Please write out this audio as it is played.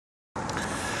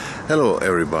Hello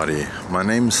everybody, my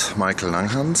name's Michael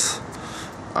Langhans.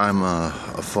 I'm a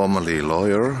formerly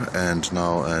lawyer and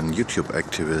now an YouTube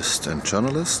activist and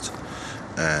journalist,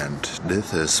 and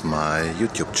this is my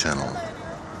YouTube channel.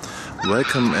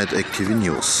 Welcome at Active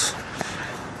News.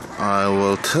 I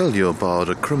will tell you about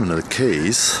a criminal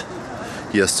case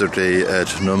yesterday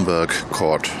at Nuremberg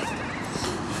court.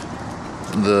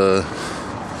 The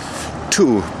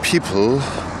two people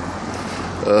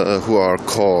who are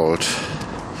called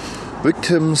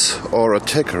victims or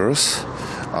attackers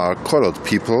are colored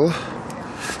people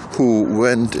who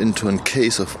went into a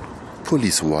case of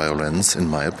police violence, in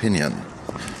my opinion.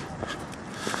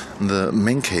 The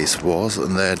main case was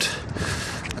that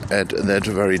at that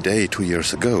very day 2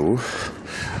 years ago,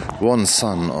 one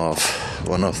son of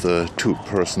one of the two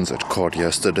persons at court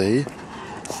yesterday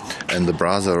and the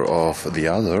brother of the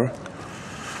other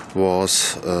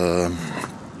was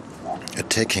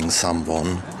attacking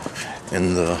someone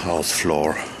in the house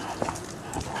floor.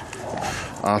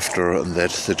 After that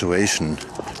situation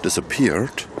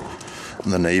disappeared,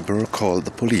 the neighbor called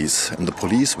the police, and the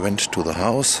police went to the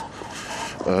house,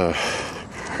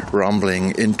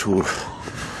 rumbling into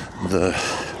the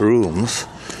rooms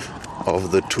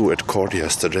of the two at court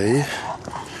yesterday,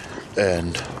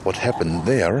 and what happened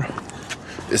there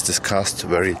is discussed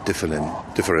very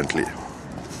differently.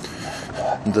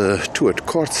 The two at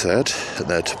court said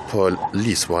that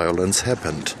police violence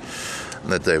happened,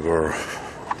 that they were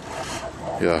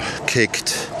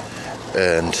kicked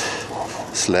and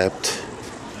slapped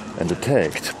and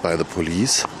attacked by the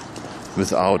police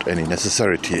without any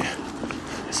necessity.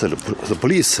 So the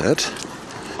police said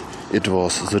it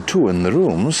was the two in the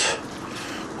rooms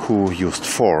who used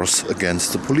force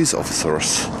against the police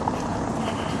officers.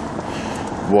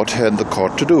 What had the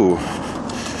court to do?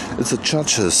 It's the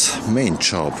judge's main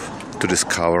job to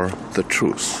discover the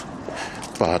truth.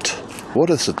 But what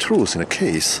is the truth in a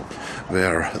case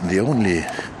where the only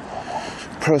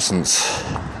persons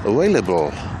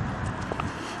available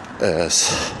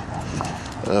as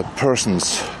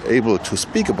persons able to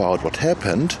speak about what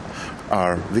happened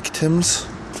are victims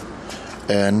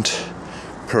and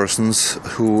persons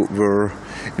who were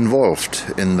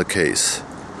involved in the case?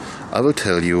 I will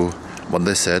tell you what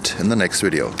they said in the next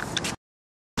video.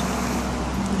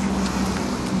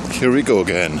 Here we go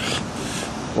again.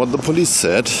 What the police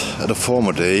said at a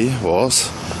former day was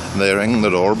they rang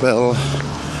the doorbell,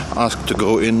 asked to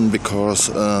go in because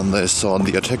they saw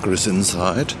the attackers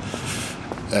inside,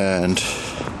 and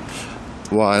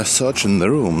while searching the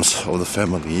rooms of the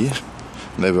family,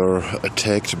 they were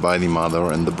attacked by the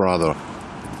mother and the brother.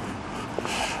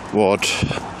 What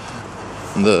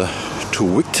the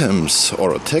two victims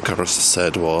or attackers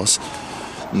said was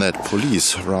that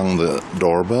police rang the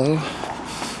doorbell,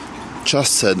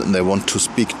 just said they want to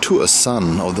speak to a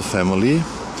son of the family.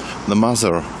 The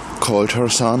mother called her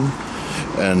son,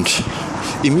 and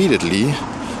immediately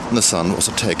the son was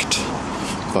attacked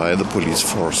by the police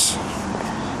force.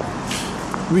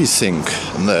 We think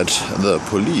that the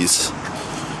police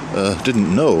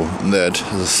didn't know that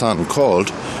the son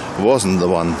called wasn't the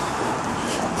one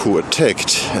who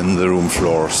attacked in the room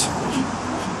floors.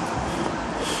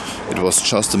 It was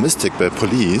just a mistake by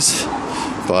police,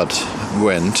 but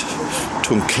went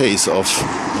to a case of,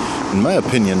 in my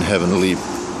opinion, heavenly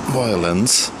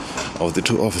violence of the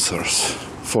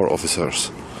four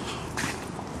officers.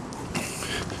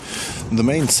 The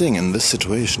main thing in this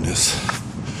situation is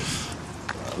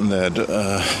that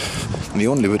the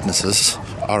only witnesses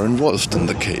are involved in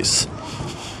the case.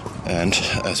 And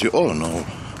as you all know,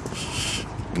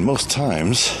 in most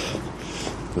times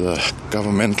the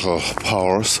governmental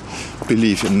powers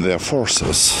believe in their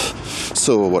forces.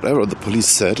 So whatever the police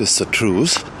said is the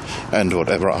truth, and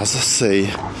whatever others say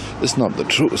is not the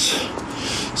truth.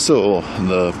 So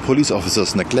the police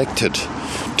officers neglected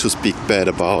to speak bad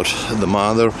about the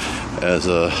mother as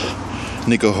a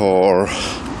nigger whore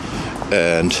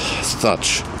and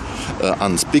such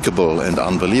unspeakable and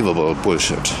unbelievable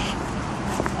bullshit.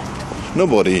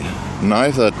 Nobody,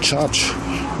 neither judge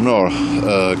nor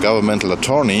governmental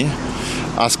attorney,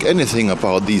 asked anything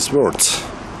about these words.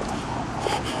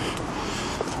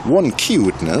 One key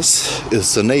witness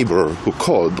is the neighbor who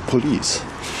called the police,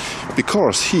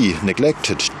 because he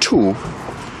neglected two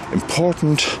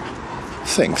important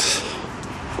things.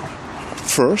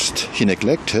 First, he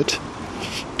neglected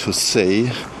to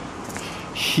say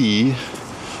he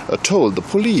told the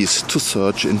police to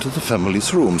search into the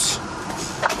family's rooms.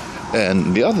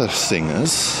 And the other thing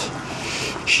is,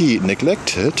 he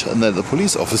neglected that the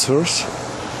police officers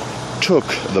took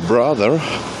the brother,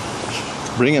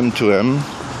 bring him to him,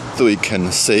 so he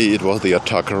can say it was the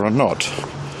attacker or not.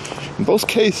 In both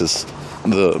cases,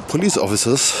 the police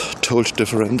officers told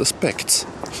different aspects.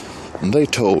 They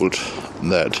told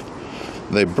that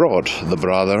they brought the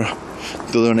brother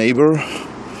to the neighbor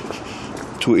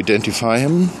to identify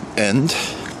him, and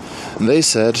they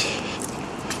said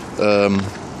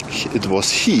it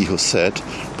was he who said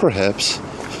perhaps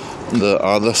the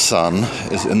other son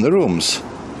is in the rooms.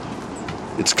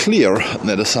 It's clear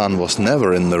that the son was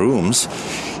never in the rooms,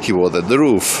 he was at the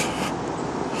roof.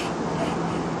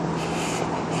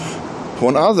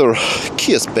 One other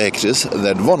key aspect is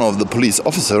that one of the police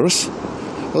officers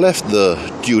left the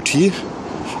duty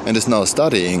and is now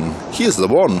studying. He is the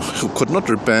one who could not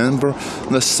remember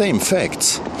the same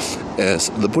facts as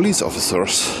the police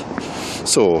officers.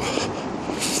 So,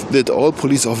 did all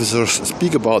police officers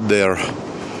speak about their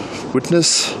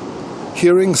witness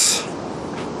hearings?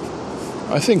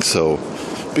 I think so,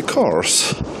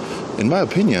 because, in my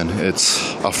opinion,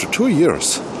 it's after 2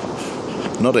 years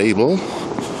not able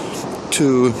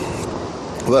to,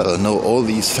 know all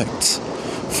these facts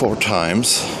 4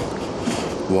 times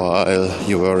while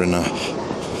you were in a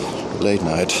late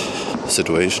night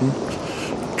situation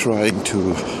trying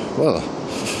to,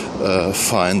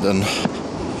 find a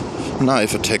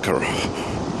knife attacker.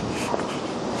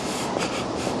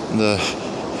 The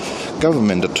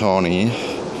government attorney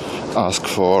asked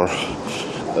for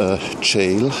a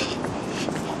jail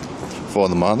for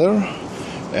the mother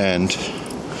and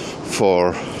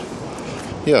for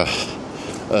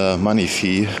a money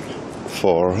fee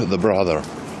for the brother.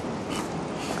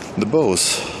 The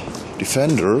both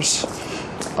defenders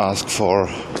asked for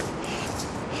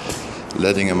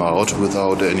letting him out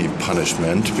without any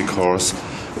punishment because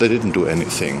they didn't do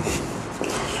anything.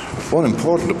 One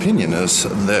important opinion is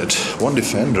that one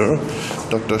defender,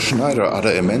 Dr. Schneider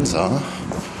Ada Emensa,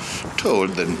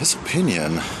 told that in his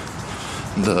opinion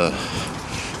the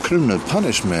criminal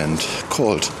punishment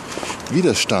called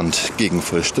Widerstand gegen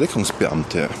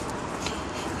Vollstreckungsbeamte,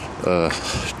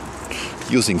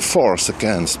 using force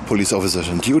against police officers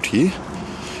on duty,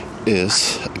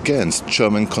 is against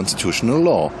German constitutional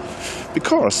law,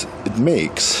 because it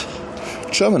makes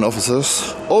German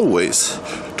officers always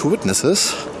to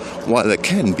witnesses while they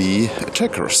can be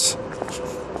attackers.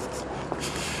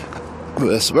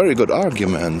 With very good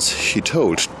arguments, he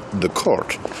told the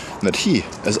court that he,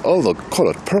 as other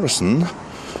colored person,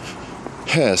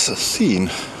 has seen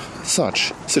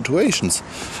such situations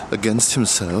against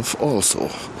himself also.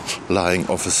 Lying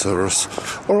officers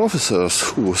or officers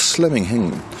who slamming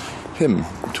him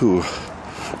to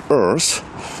earth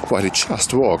while he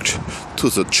just walked to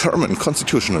the German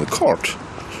Constitutional Court.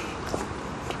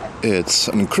 It's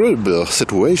an incredible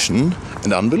situation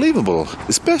and unbelievable,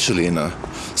 especially in a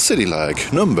city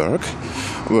like Nuremberg,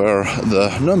 where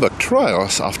the Nuremberg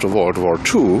trials after World War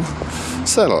II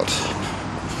settled.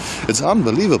 It's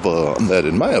unbelievable that,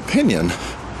 in my opinion,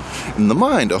 in the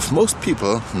mind of most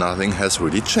people, nothing has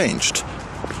really changed.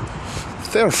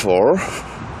 Therefore,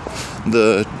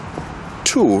 the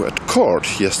two at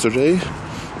court yesterday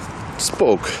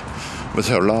spoke with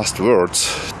her last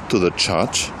words to the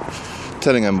judge,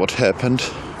 telling him what happened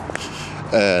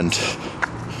and,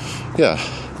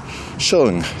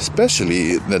 showing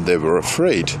especially that they were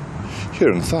afraid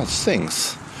hearing such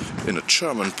things in a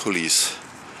German police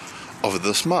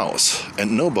officer's mouth,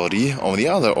 and nobody of the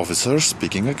other officers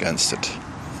speaking against it.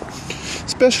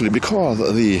 Especially because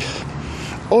the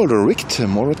older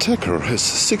victim or attacker is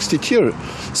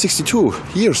 62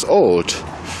 years old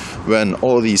when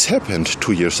all these happened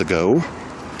 2 years ago,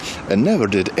 and never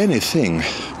did anything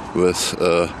with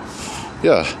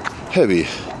heavy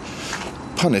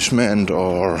punishment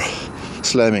or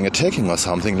slamming, attacking or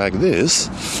something like this.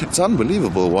 It's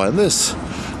unbelievable why this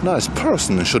nice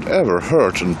person should ever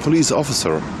hurt a police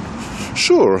officer.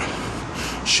 Sure,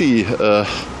 she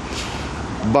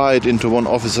bite into one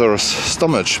officer's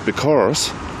stomach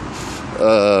because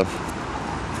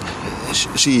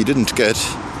she didn't get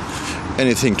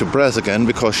anything to breathe again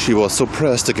because she was so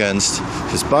pressed against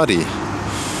his body.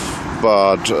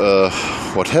 But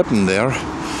what happened there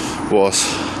was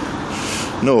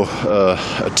no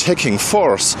attacking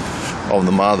force of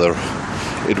the mother.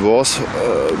 It was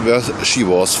where she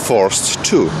was forced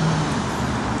to.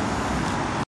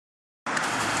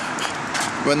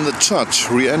 When the judge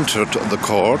re-entered the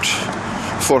court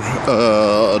for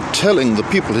telling the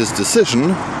people his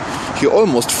decision, he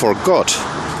almost forgot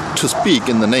to speak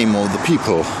in the name of the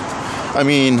people. I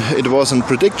mean, it was a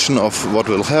prediction of what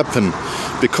will happen,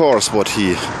 because what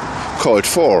he called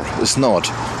for is not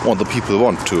what the people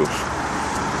want to.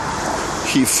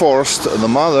 He forced the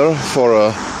mother for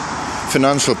a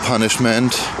financial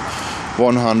punishment,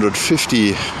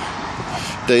 150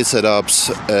 day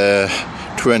setups,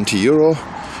 €20,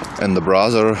 and the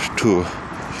brother to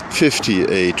 20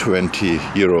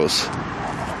 euros.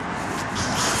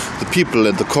 The people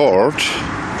at the court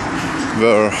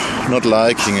were not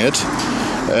liking it,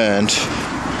 and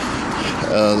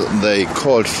they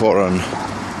called for a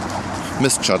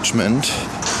misjudgment.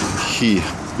 He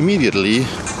immediately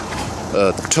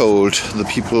told the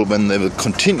people when they will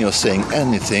continue saying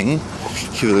anything,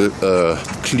 he will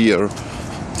clear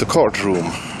the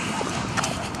courtroom.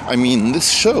 I mean, this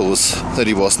shows that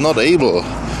he was not able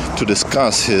to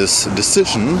discuss his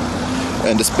decision,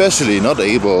 and especially not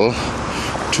able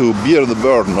to bear the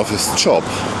burden of his job.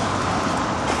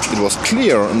 It was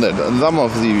clear that some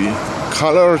of the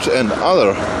colored and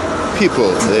other people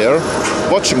there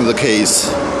watching the case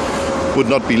would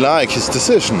not be like his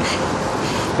decision.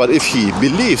 But if he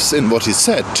believes in what he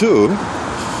said too,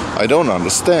 I don't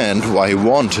understand why he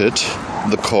wanted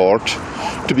the court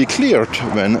to be cleared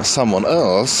when someone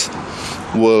else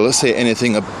will say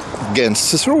anything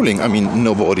against his ruling. I mean,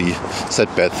 nobody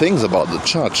said bad things about the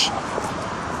judge.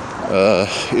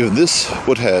 If this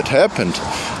would have happened,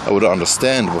 I would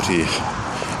understand what he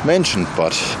mentioned,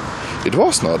 but it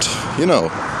was not, you know.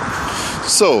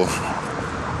 So,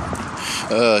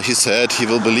 he said he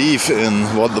will believe in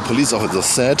what the police officer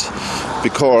said,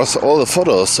 because all the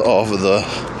photos of the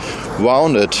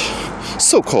wounded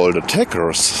so-called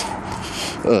attackers,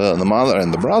 the mother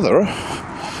and the brother,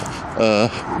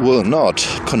 will not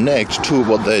connect to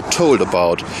what they told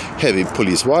about heavy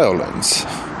police violence.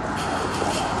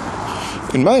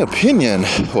 In my opinion,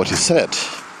 what he said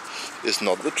is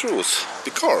not the truth,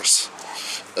 because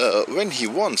when he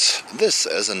wants this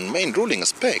as a main ruling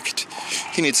aspect,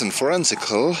 he needs a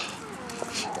forensical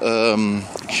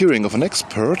hearing of an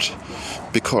expert,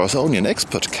 because only an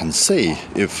expert can say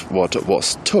if what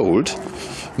was told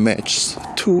matches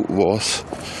to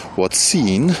what's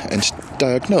seen and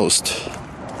diagnosed.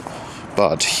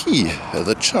 But he,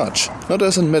 the judge, not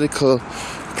as a medical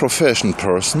profession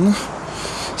person,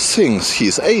 thinks he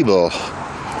is able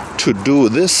to do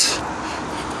this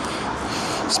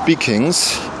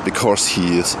speakings because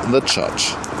he is the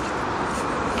judge.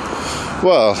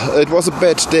 Well, it was a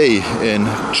bad day in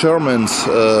German's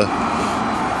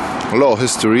law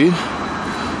history,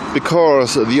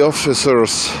 because the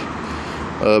officers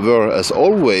were, as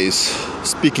always,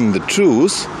 speaking the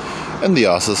truth, and the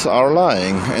others are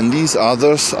lying, and these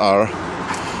others are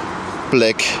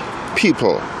black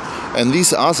people. And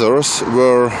these others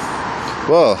were,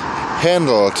 well,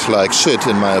 handled like shit,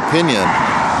 in my opinion.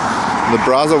 The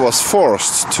brother was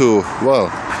forced to,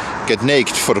 well, get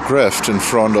naked photographed in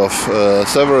front of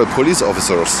several police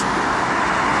officers.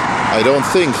 I don't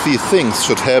think these things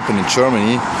should happen in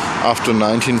Germany after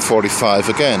 1945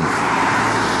 again.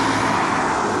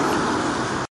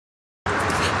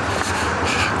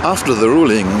 After the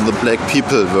ruling, the black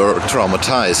people were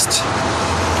traumatized.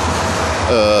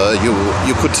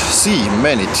 You could see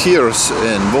many tears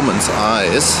in women's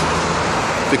eyes,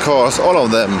 because all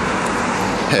of them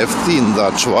have seen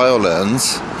such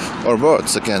violence or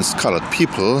words against colored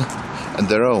people and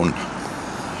their own.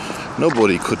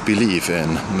 Nobody could believe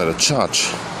in that a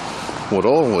judge would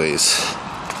always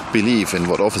believe in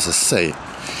what officers say,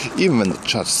 even when the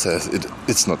judge says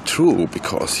it's not true,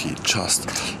 because he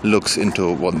just looks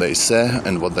into what they say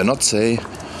and what they not say,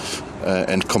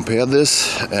 and compare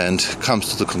this and comes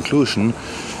to the conclusion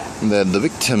that the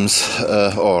victims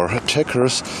or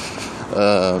attackers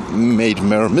made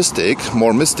more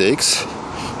mistakes.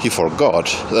 He forgot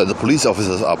that the police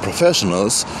officers are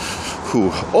professionals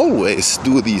who always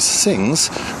do these things,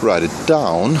 write it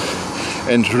down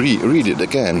and read it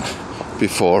again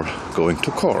before going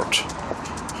to court.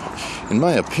 In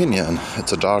my opinion,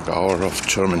 it's a dark hour of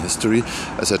German history,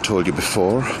 as I told you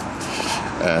before,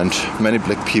 and many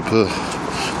black people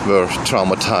were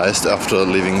traumatized after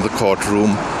leaving the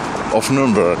courtroom of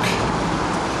Nuremberg.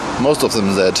 Most of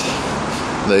them said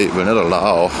they will not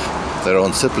allow their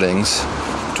own siblings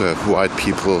to have white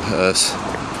people as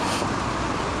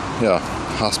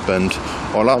husband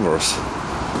or lovers.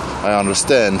 I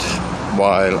understand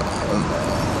why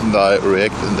they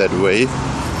react in that way,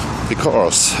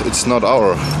 because it's not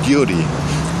our duty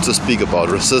to speak about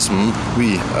racism.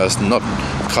 We, as not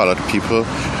colored people,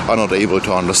 are not able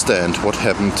to understand what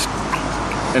happened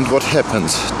and what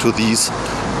happens to these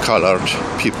colored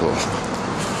people.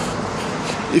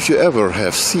 If you ever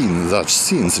have seen such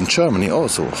scenes in Germany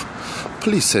also,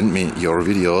 please send me your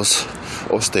videos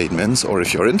or statements, or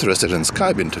if you're interested in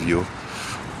Skype interview,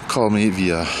 call me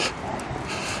via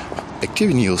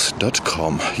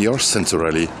activinews.com. Yours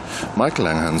sincerely, Michael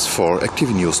Langhans for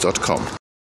activinews.com.